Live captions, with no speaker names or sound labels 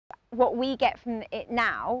what we get from it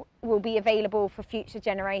now will be available for future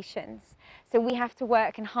generations. So we have to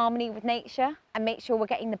work in harmony with nature and make sure we're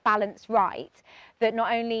getting the balance right, that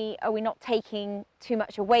not only are we not taking too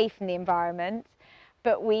much away from the environment,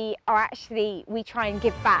 but we try and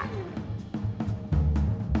give back.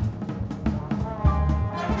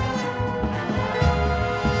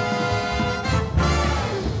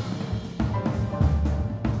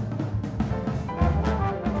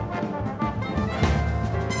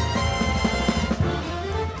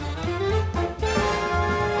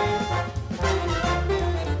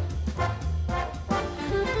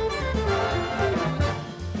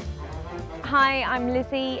 Hi, I'm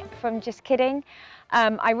Lizzie from Just Kidding.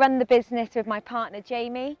 I run the business with my partner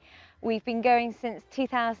Jamie. We've been going since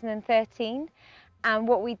 2013, and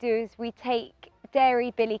what we do is we take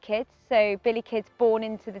dairy billy kids, so billy kids born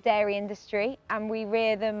into the dairy industry, and we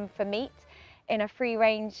rear them for meat in a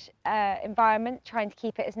free-range environment, trying to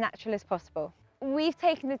keep it as natural as possible. We've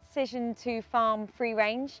taken the decision to farm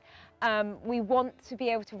free-range. We want to be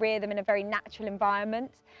able to rear them in a very natural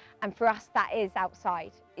environment, and for us that is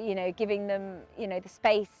outside, giving them the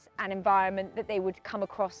space and environment that they would come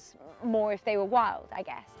across more if they were wild, I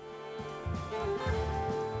guess.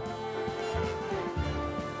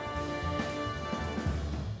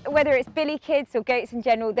 Whether it's billy kids or goats in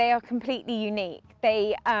general, they are completely unique.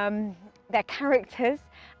 Their characters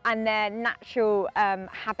and their natural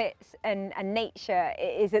habits and nature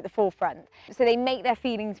is at the forefront. So they make their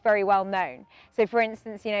feelings very well known. So for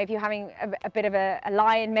instance, if you're having a bit of a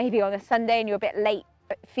lion maybe on a Sunday and you're a bit late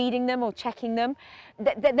feeding them or checking them,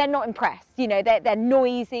 they're not impressed. They're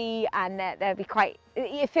noisy, and they'll be quite,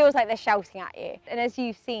 it feels like they're shouting at you. And as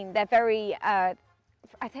you've seen, they're very,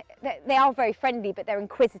 they are very friendly, but they're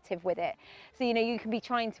inquisitive with it. So you can be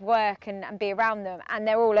trying to work and be around them, and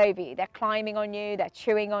they're all over you. They're climbing on you, they're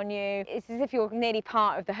chewing on you. It's as if you're nearly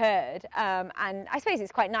part of the herd, and I suppose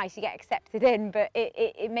it's quite nice, you get accepted in, but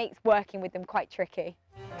it makes working with them quite tricky.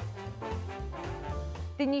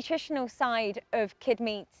 The nutritional side of kid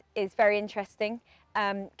meat is very interesting.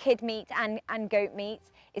 Kid meat and goat meat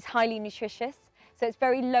is highly nutritious, so it's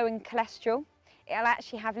very low in cholesterol. It'll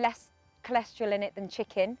actually have less cholesterol in it than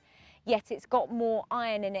chicken, yet it's got more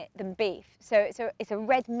iron in it than beef. So it's a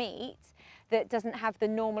red meat that doesn't have the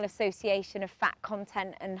normal association of fat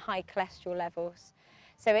content and high cholesterol levels.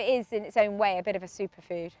 So it is in its own way a bit of a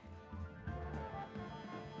superfood.